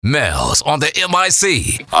Mel's on the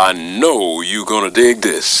MIC. I know you're gonna dig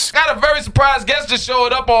this. Got a very surprised guest just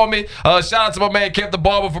showed up on me. Shout out to my man Kev the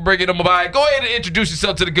Barber for bringing him by. Go ahead and introduce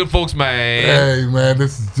yourself to the good folks, man. Hey, man,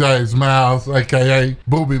 this is James Miles, a.k.a.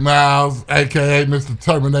 Booby Miles, a.k.a. Mr.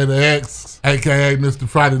 Terminator X, a.k.a. Mr.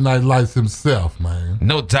 Friday Night Lights himself, man.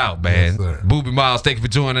 No doubt, man. Yes, sir. Booby Miles, thank you for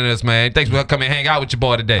joining us, man. Thanks for coming and hang out with your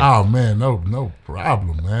boy today. Oh, man, no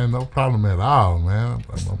problem, man. No problem at all, man.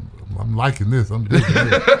 I'm liking this. I'm digging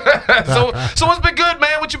it. So what's been good,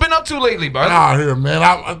 man? What you been up to lately, bro? Out here, man.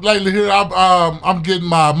 I'm getting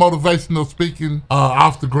my motivational speaking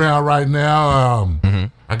off the ground right now.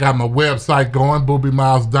 I got my website going,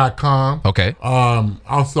 boobymiles.com. Okay.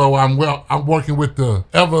 Also, I'm working with the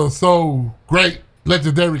ever so great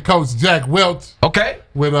legendary coach Jack Welch. Okay.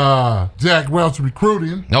 With Jack Welch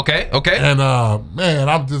Recruiting. Okay. And man,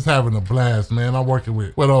 I'm just having a blast, man. I'm working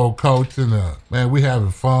with old coach, and man, we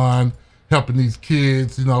having fun helping these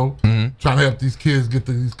kids, trying to help these kids get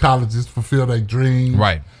to these colleges, fulfill their dreams.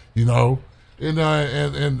 Right. And on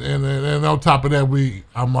top of that,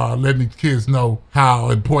 I'm letting these kids know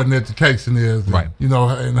how important education is, right?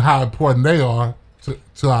 And how important they are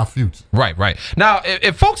to our future. Right. Now,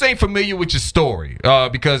 if folks ain't familiar with your story,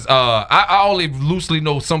 because I only loosely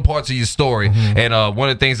know some parts of your story, and one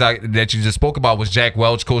of the things that you just spoke about was Jack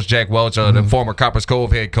Welch, Coach Jack Welch, the former Coppers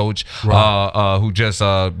Cove head coach, right. Who just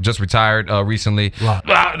retired recently.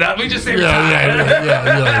 Right. We just say retired.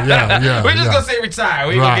 Yeah. We're just gonna say retired.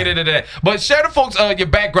 We ain't gonna get into that. But share the folks your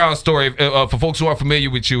background story for folks who are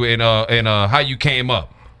familiar with you and how you came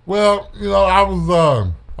up. Well, I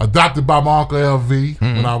was adopted by my Uncle LV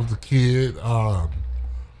when I was a kid.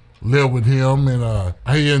 Lived with him, and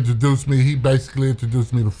he basically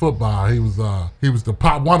introduced me to football. He was the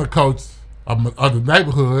one of the coach of the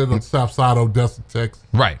neighborhood of Southside Odessa, Texas.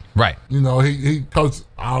 Right. He coached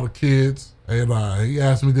all the kids, and he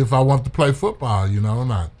asked me if I wanted to play football,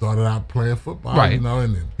 and I started out playing football, right. And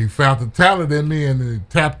then he found the talent in me, and he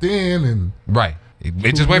tapped in, and right.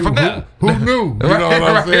 It just went from there. Who knew? You know what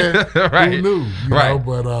I'm saying? Right. Who knew?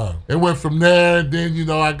 But it went from there, and then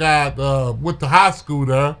I got went to high school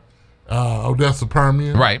there, Odessa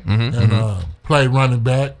Permian. Right. And played running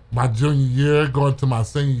back. My junior year, going to my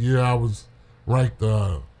senior year, I was ranked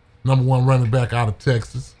number 1 running back out of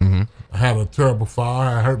Texas. I had a terrible fall.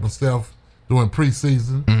 I hurt myself doing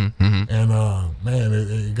preseason, and man,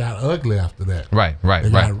 it got ugly after that. Right.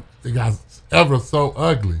 It got ever so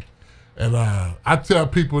ugly. And I tell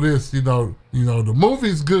people this, the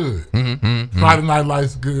movie's good. Friday Night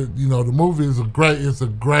Lights good. The movie is it's a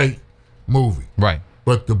great movie. Right.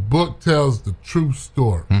 But the book tells the true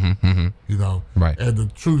story. Right. And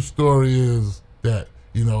the true story is that,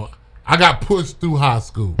 I got pushed through high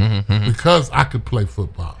school because I could play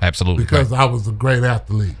football. Absolutely. Because I was a great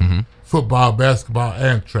athlete. Football, basketball,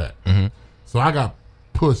 and track. So I got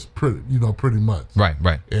pushed pretty much.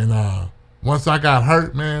 Right. And once I got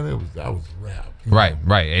hurt, man, that was a wrap. Right.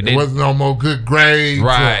 And it wasn't no more good grades.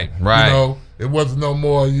 Right. It wasn't no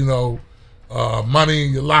more, money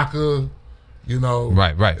in your locker.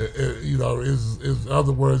 Right. In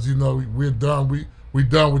other words, we're done. We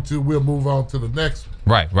done with you. We'll move on to the next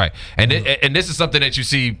one. Right. And and this is something that you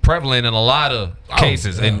see prevalent in a lot of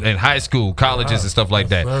cases in high school, colleges, and stuff like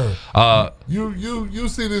that. You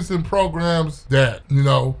see this in programs that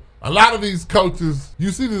a lot of these coaches,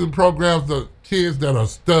 you see these in programs of kids that are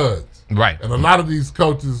studs. Right. And a lot of these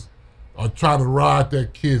coaches are trying to ride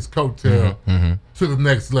that kid's coattail to the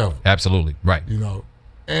next level. Absolutely. Right.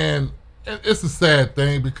 And it's a sad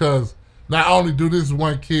thing because not only may this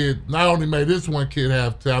one kid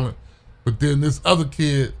have talent, but then this other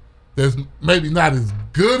kid that's maybe not as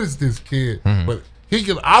good as this kid, but he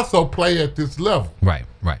can also play at this level. Right.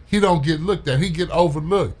 He don't get looked at. He get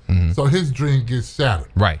overlooked. So his dream gets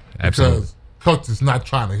shattered. Right. Absolutely. Because coach is not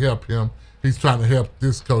trying to help him. He's trying to help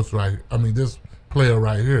this coach this player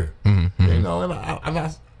right here. And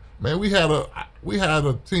man, we had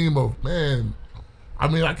a team of, man,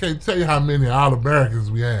 I can't tell you how many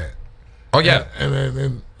All-Americans we had. Oh yeah.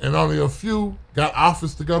 And only a few got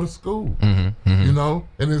offers to go to school. And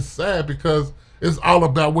it's sad because it's all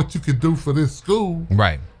about what you can do for this school.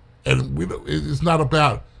 Right. And it's not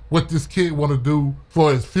about what this kid want to do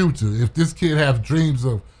for his future. If this kid have dreams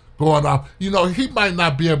of going off, he might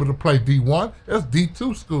not be able to play D1. There's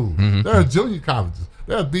D2 schools. There are junior colleges.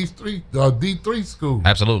 There are D3 schools.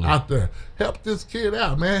 Absolutely. Out there. Help this kid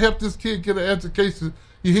out, man. Help this kid get an education.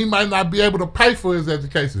 He might not be able to pay for his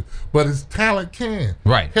education, but his talent can.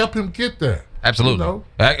 Right. Help him get there. Absolutely. You know?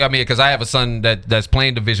 I mean, because I have a son that's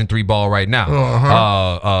playing Division III ball right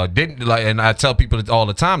now. Didn't like, and I tell people all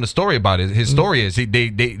the time the story about it. His story is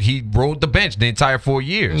he rode the bench the entire 4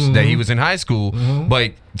 years that he was in high school,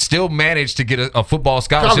 but still managed to get a football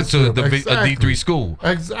scholarship to a D3 school.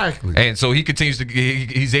 Exactly. And so he continues to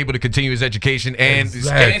he's able to continue his education and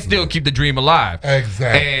still keep the dream alive.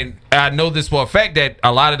 Exactly. And I know this for a fact that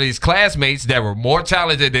a lot of these classmates that were more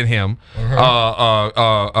talented than him,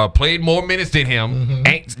 played more minutes than him,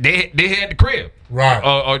 they had the crib. Right.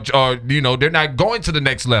 Or they're not going to the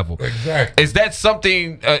next level. Exactly. Is that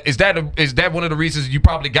something? Is that one of the reasons you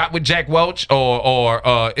probably got with Jack Welch,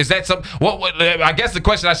 or is that some? What? I guess the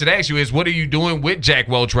question I should ask you is, what are you doing with Jack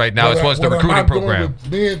Welch right now as far as the recruiting program?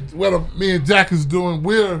 What me and Jack is doing,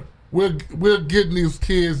 we're getting these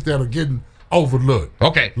kids that are getting overlooked.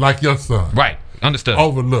 Okay. Like your son. Right. Understood.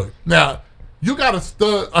 Overlooked. Now you got a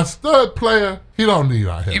stud player. He don't need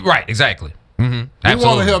our help. Right. Exactly. Mm-hmm. We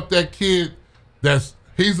want to help that kid.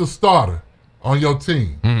 He's a starter on your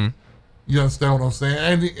team. Mm-hmm. You understand what I'm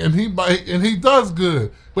saying? And he does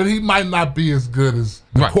good, but he might not be as good as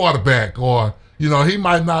the quarterback, or he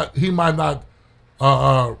might not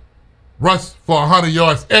rush for 100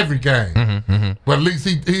 yards every game. But at least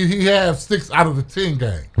he has 6 out of the 10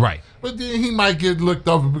 games. Right. But then he might get looked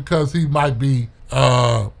over because he might be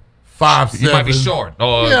 5'7". He might be short,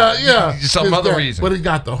 or some other reason. But he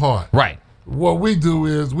got the heart. Right. What we do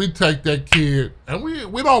is we take that kid and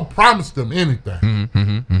we don't promise them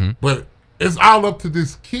anything. But it's all up to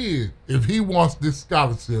this kid if he wants this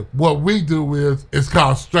scholarship. What we do is, it's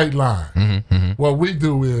called straight line. What we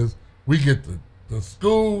do is we get the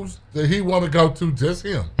schools that he want to go to, just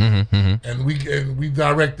him, and we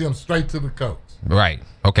direct them straight to the coach. Right.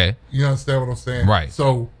 Okay. You understand what I'm saying? Right.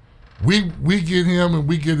 So we get him and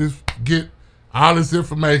we get all his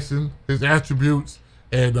information, his attributes,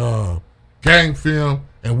 and game film,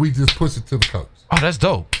 and we just push it to the coach. Oh, that's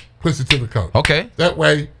dope. Push it to the coach. Okay. That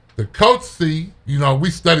way, the coach see, we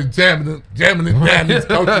study jamming these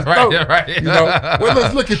coaches. Right. Well,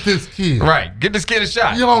 let's look at this kid. Right. Get this kid a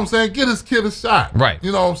shot. You know what I'm saying? Get this kid a shot. Right.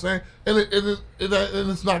 You know what I'm saying? And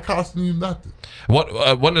it's not costing you nothing. One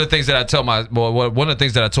of the things that I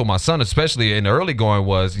told my son, especially in the early going,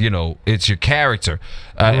 was it's your character,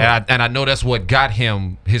 and I know that's what got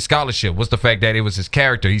him his scholarship, was the fact that it was his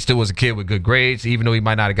character. He still was a kid with good grades, even though he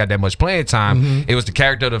might not have got that much playing time. It was the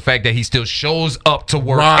character of the fact that he still shows up to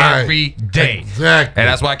work every day. Exactly. And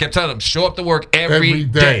that's why I kept telling him, show up to work every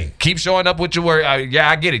day. Keep showing up with your work.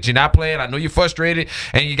 I get it. You're not playing. I know you're frustrated,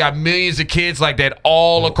 and you got millions of kids like that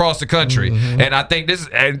all across the country. And I think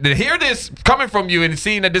to hear this coming from you and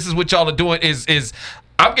seeing that this is what y'all are doing is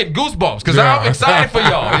I'm getting goosebumps because I'm excited for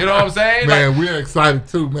y'all. You know what I'm saying? Man, we're excited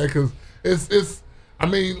too, man, because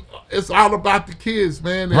it's all about the kids,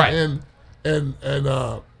 man. And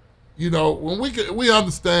when we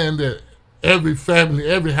understand that every family,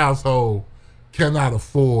 every household cannot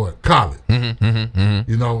afford college.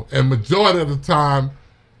 And majority of the time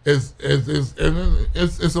it's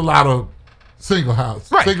a lot of single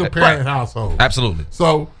parent household. Absolutely.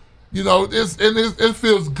 So, it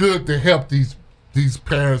feels good to help these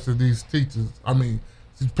parents and these teachers. I mean,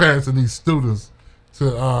 these parents and these students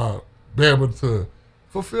to be able to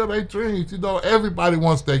fulfill their dreams. Everybody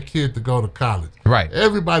wants their kid to go to college. Right.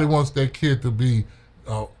 Everybody wants their kid to be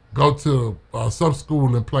go to some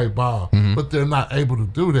school and play ball, but they're not able to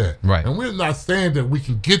do that. Right. And we're not saying that we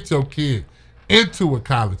can get your kid into a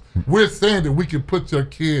college. We're saying that we can put your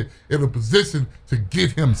kid in a position to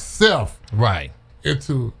get himself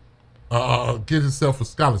into get himself a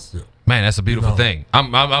scholarship. Man, that's a beautiful thing.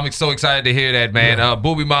 I'm so excited to hear that, man.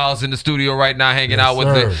 Booby Miles in the studio right now, hanging out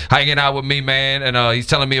with me, man. And he's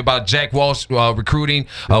telling me about Jack Welch recruiting,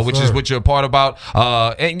 which is what you're a part about.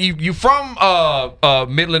 And you from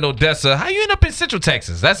Midland, Odessa. How you end up in Central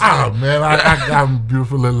Texas? That's man, I got a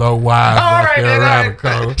beautiful little old wife out there around the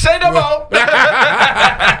corner. Say no more.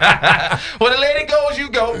 Where the lady goes, you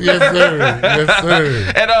go. Yes, sir. Yes,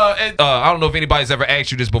 sir. And I don't know if anybody's ever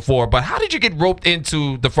asked you this before, but how did you get roped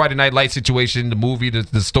into the Friday Night Lights situation, the movie,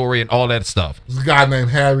 the story, and all that stuff? There's a guy named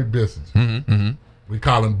Harry Bissinger. We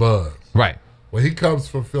call him Buzz. Right. Well, he comes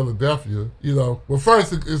from Philadelphia. Well,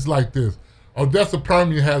 first it's like this. Odessa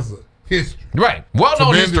Permian has a history. Right.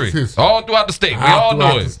 Well-known history. All throughout the state. We all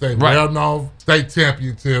know it. Right. Well-known state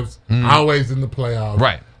championships. Always in the playoffs.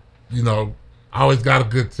 Right. Always got a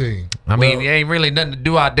good team. I mean, there ain't really nothing to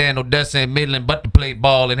do out there in Odessa and Midland but to play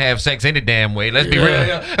ball and have sex any damn way. Let's be real.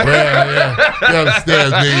 Yeah. You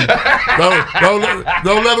understand me?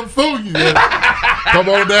 Don't let them fool you. Come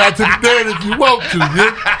on down to the den if you want to.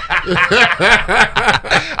 Yeah?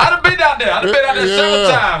 I done been out there.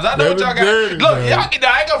 Several times. I know what y'all got. Look, y'all get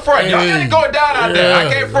down. I ain't gonna front. Y'all ain't going down out there.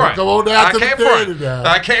 I can't front. Come on down to the den now.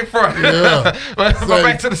 I can't front. Yeah. Let's go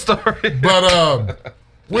back to the story. But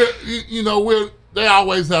they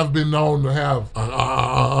always have been known to have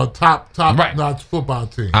a top-notch football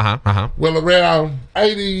team. Well, around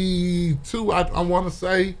 82, I want to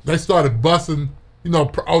say, they started busing.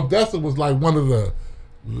 Odessa was like one of the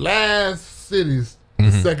last cities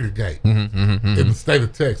to segregate in the state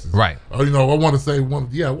of Texas. Right. I want to say one.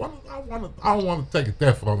 Yeah, I don't want to take it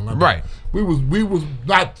that far. Right. We was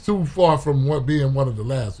not too far from being one of the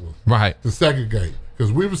last ones. Right. To segregate,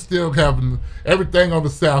 because we were still having everything on the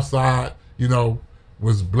south side.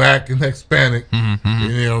 Was black and Hispanic.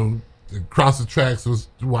 Across the tracks was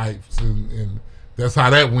whites, and that's how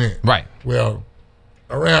that went. Right. Well,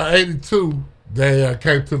 around 82, they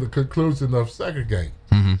came to the conclusion of segregate.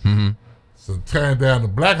 So tearing down the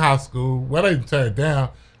black high school, well, they didn't tear it down.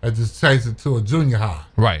 They just changed it to a junior high.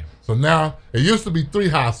 Right. So now, it used to be 3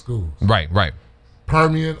 high schools. Right.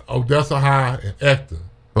 Permian, Odessa High, and Ector.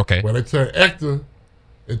 Okay. Well, they turned Ector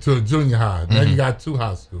into a junior high. Now you got 2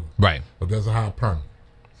 high schools. Right. Odessa High, Permian.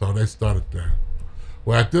 So they started there.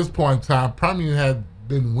 Well, at this point in time, Permian had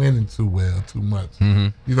been winning too much.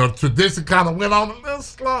 The tradition kind of went on a little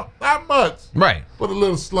slump. Not much. Right. But a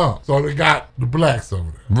little slump. So they got the blacks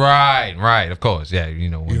over there. Right. Of course. Yeah,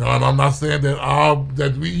 and I'm not saying that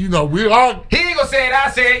we are. He ain't gonna say it,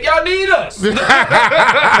 I said, y'all need us. He ain't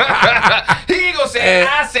gonna say it,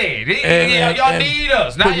 I said. Y'all need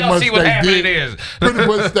us. Now y'all see what happening is. Pretty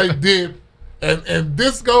much they did. And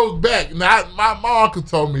this goes back. Now, my uncle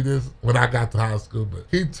told me this when I got to high school, but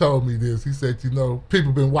he told me this. He said,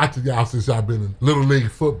 people been watching y'all since y'all been in Little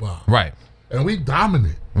League football. Right. And we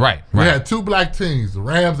dominant. Right. We had 2 black teams, the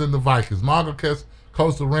Rams and the Vikings. Marco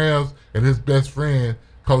coached the Rams, and his best friend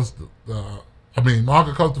coached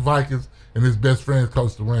Marco coached the Vikings, and his best friend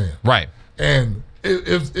coached the Rams. Right. And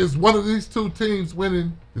it's one of these 2 teams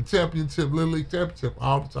winning the Little League championship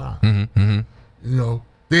all the time.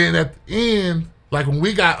 Then at the end, like when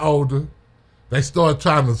we got older, they started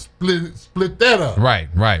trying to split that up. Right.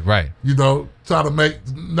 Try to make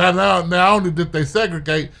now only did they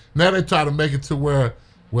segregate, now they try to make it to where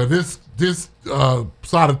this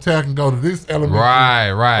side of town can go to this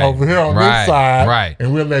elementary over here on this side,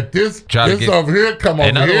 and we'll let this over here come over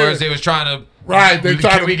here. In other words, they was trying to. Right, they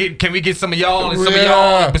try can we get some of y'all and some of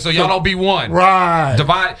y'all so y'all don't be one. Right.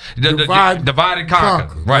 Divide and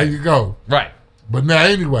conquer. Right. There you go. Right. But now,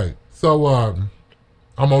 anyway, so I'm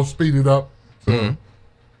going to speed it up. So,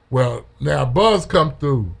 well, now Buzz come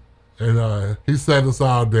through, and he sat us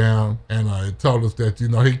all down, and he told us that, he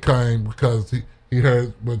came because he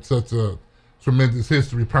heard what such a tremendous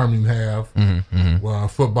history Permian have,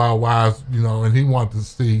 football-wise, and he wanted to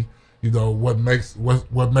see, what makes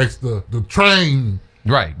the train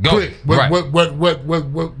right go click.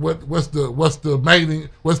 What's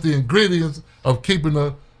the ingredients of keeping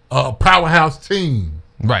a powerhouse team,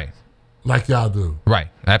 right? Like y'all do, right?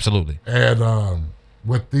 Absolutely. And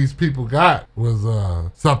what these people got was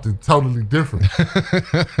something totally different.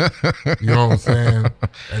 You know what I'm saying?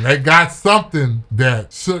 And they got something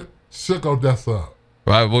that shook Odessa up.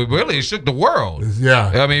 Well, really, it shook the world. Yeah,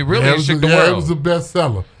 I mean, really, it shook the world. It was a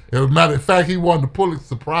bestseller. As a matter of fact, he won the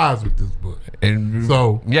Pulitzer Prize with this book. And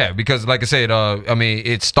so, yeah, because like I said,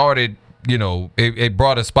 it started. It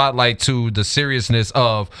brought a spotlight to the seriousness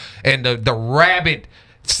of and the rabid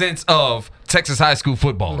sense of Texas high school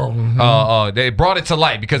football. They brought it to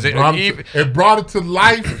life because it brought it to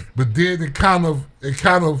life, but then it brought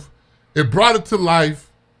it to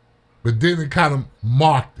life, but then it kind of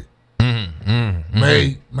marked it.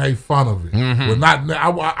 Made fun of it. Well, I'm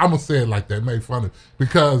gonna say it like that. Made fun of it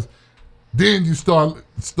because then you start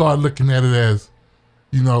looking at it as,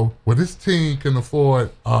 this team can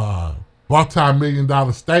afford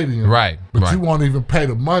multi-million-dollar stadium, right? But you won't even pay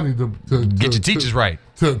the money to get your teachers right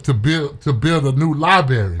to build a new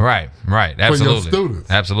library, right? Absolutely, for your students,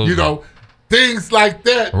 absolutely. Things like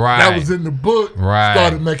that that was in the book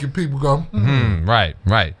started making people go, right.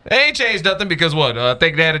 They ain't changed nothing because what? I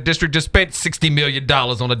think they had a district just spent $60 million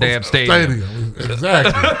on a damn stadium.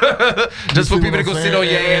 Exactly. Just for people to go sit on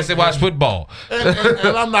your ass and watch football.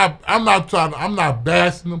 And I'm not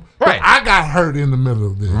bashing them. Right. But I got hurt in the middle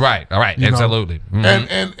of this. Right. All right. Absolutely.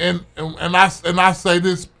 And I say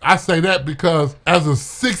this. I say that because as a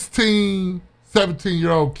 16,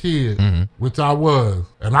 17-year-old kid, which I was,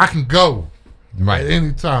 and I can go. Right. At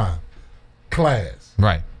any time, class.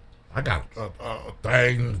 Right. I got a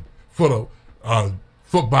thing full of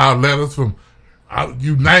football letters from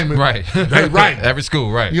you name it, Right. they right. Every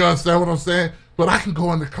school, right. You understand what I'm saying? But I can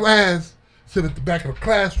go into class, sit at the back of the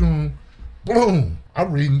classroom, boom,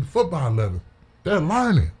 I'm reading football letters. They're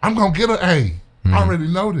learning. I'm going to get an A. I already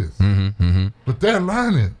know this. But they're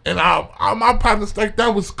learning. And my partners think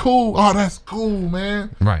that was cool. Oh, that's cool,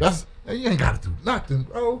 man. Right. You ain't got to do nothing,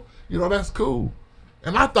 bro. You know, that's cool.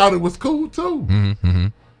 And I thought it was cool, too.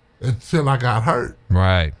 Until I got hurt.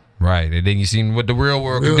 Right. And then you seen what the real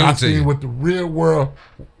world can do I to seen you. what the real world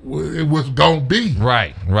it was going to be.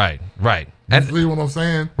 Right. You see what I'm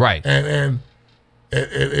saying? Right. And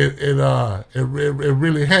it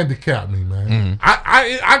really handicapped me, man.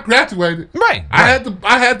 I graduated. Right. I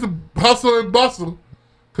had to hustle and bustle,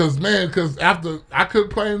 cause after I couldn't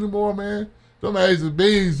play anymore, man. Them A's and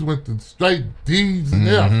B's went to straight D's and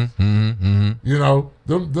F's. You know,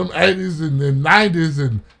 them 80s and 90s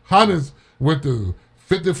and 100s went to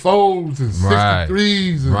 54s and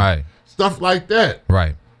 63s and stuff like that.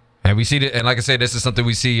 Right. And we see that, and like I said, this is something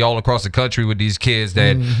we see all across the country with these kids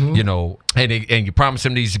that, you know, and you promise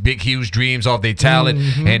them these big, huge dreams off their talent,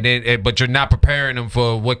 and then, but you're not preparing them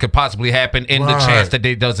for what could possibly happen in the chance that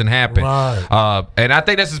it doesn't happen. Right. And I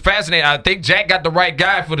think this is fascinating. I think Jack got the right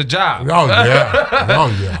guy for the job. Oh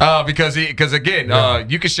yeah. Because again,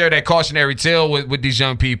 you can share that cautionary tale with these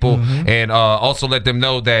young people, and also let them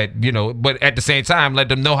know that, you know, but at the same time, let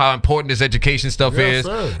them know how important this education stuff is,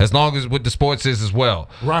 sir. as long as what the sports is as well.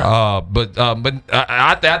 Right. But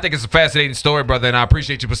I think it's a fascinating story, brother, and I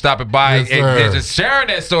appreciate you for stopping by and just sharing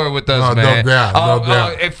that story with us, man. No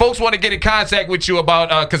doubt. If folks want to get in contact with you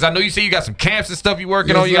about, because I know you say you got some camps and stuff you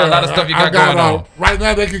working on, you got a lot of stuff you got going on. Right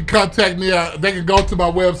now, they can contact me. They can go to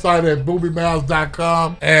my website at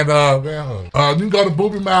boobymiles.com, and you can go to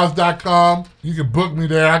boobymiles.com. You can book me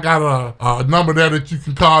there. I got a number there that you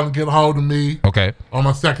can call and get a hold of me. Okay. On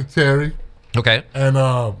my secretary. Okay. And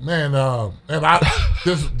and I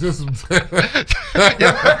this I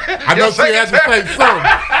know she had to say something.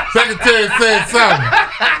 Secretary said something.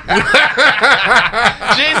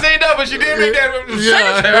 She ain't say no, but she did make that.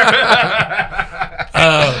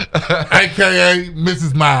 AKA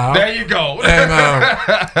Mrs. Miles. There you go.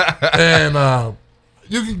 And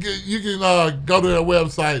you can go to their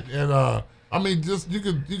website and you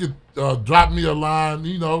could drop me a line,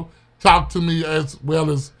 you know, talk to me as well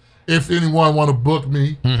as if anyone want to book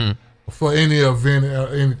me for any event or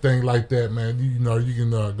anything like that, man. You know, you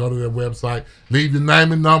can go to their website, leave your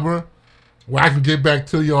name and number where I can get back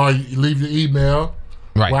to you, or you leave your email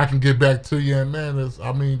where I can get back to you. And man,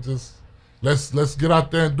 let's get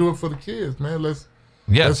out there and do it for the kids, man. Let's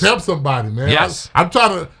help somebody, man. Yes. I'm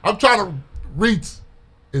trying to reach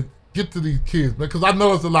and get to these kids, man, because I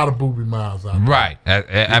know it's a lot of booby miles out there. Right.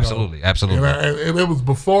 Absolutely. And it was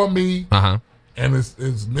before me. And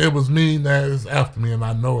it was me, now it's after me, and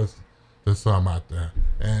I know there's some out there.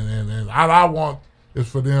 And all I want is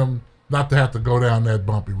for them not to have to go down that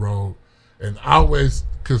bumpy road. And I always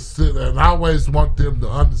want them to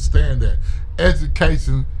understand that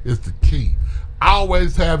education is the key. I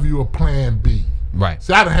always have you a plan B. Right.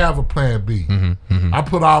 See, I didn't have a plan B. I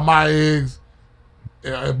put all my eggs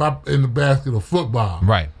in the basket of football.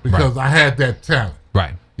 Right. Because I had that talent.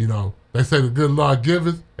 Right. You know, they say the good Lord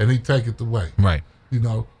giveth and he taketh away. Right. You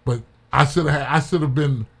know, but I should have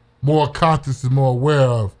been more conscious and more aware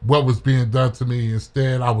of what was being done to me.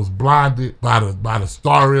 Instead, I was blinded by the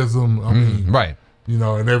starism. I mean, right. You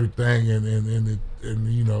know, and everything, and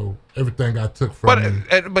you know, everything I took from me.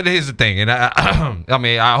 But here's the thing, and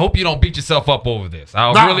I hope you don't beat yourself up over this.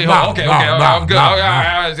 I'm good.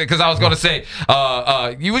 Because I was going to say,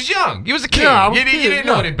 you was young, you was a kid. You didn't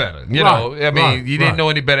know any better. You know, I mean, you didn't know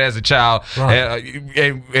any better as a child,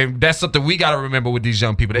 and that's something we got to remember with these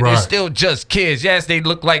young people. That they're still just kids. Yes, they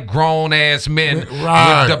look like grown ass men. With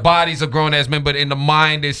the bodies of grown ass men, but in the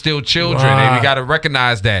mind they're still children, and we got to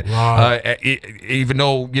recognize that. Even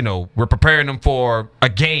though, you know, we're preparing them for a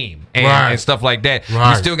game and stuff like that,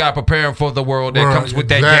 you still got to prepare them for the world that comes with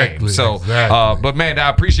that game. So, but man, I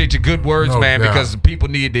appreciate your good words, because people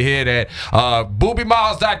need to hear that.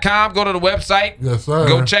 BoobyMiles.com, go to the website. Yes, sir.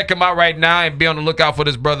 Go check him out right now and be on the lookout for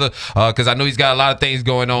this brother, because I know he's got a lot of things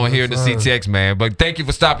going on here in the CTX, man. But thank you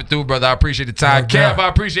for stopping through, brother. I appreciate the time. Kev, I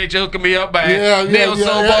appreciate you hooking me up, man. Nail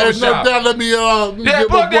Soul Barbershop. No doubt. Let me get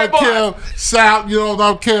my boy Kev shout. You know,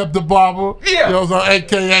 I'm Kev the Barber. Yeah. You know,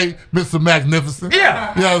 AKA Mr. Magnificent.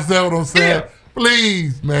 Yeah. You understand what I'm saying? Yeah.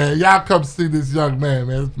 Please, man, y'all come see this young man,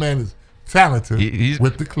 man. This man is talented He's-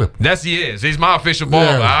 with the Clippers. Yes, he is. He's my official ball.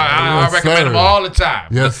 Yeah. I Yes, recommend sir. him all the time.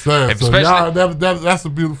 Yes, sir. So Especially, y'all, that's a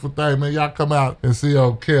beautiful thing, man. Y'all come out and see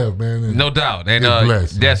old Kev, man. And no doubt. And get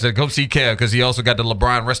blessed, yes, go see Kev because he also got the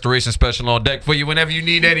LeBron restoration special on deck for you whenever you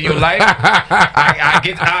need that in your life.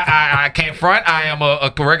 I can't front. I am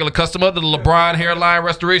a regular customer of the LeBron hairline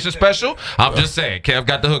restoration special. I'm just saying, Kev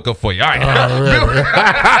got the hookup for you. All right. Already.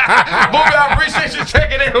 Booby, I appreciate you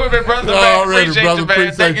checking in with me, brother. Man. Already, Appreciate brother. you, man.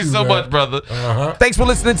 Appreciate Thank you you, so man. much, brother. Thanks for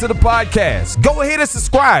listening to the podcast. Go ahead and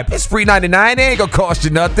subscribe. It's free 99. It ain't gonna cost you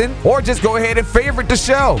nothing. Or just go ahead and favorite the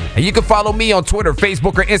show. And you can follow me on Twitter,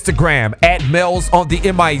 Facebook, or Instagram at Melz on the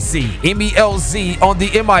MIC. MELZ on the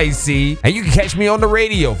MIC. And you can catch me on the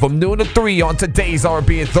radio from noon to 3 on today's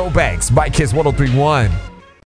R&B and Throwbacks by Kiss 103.1.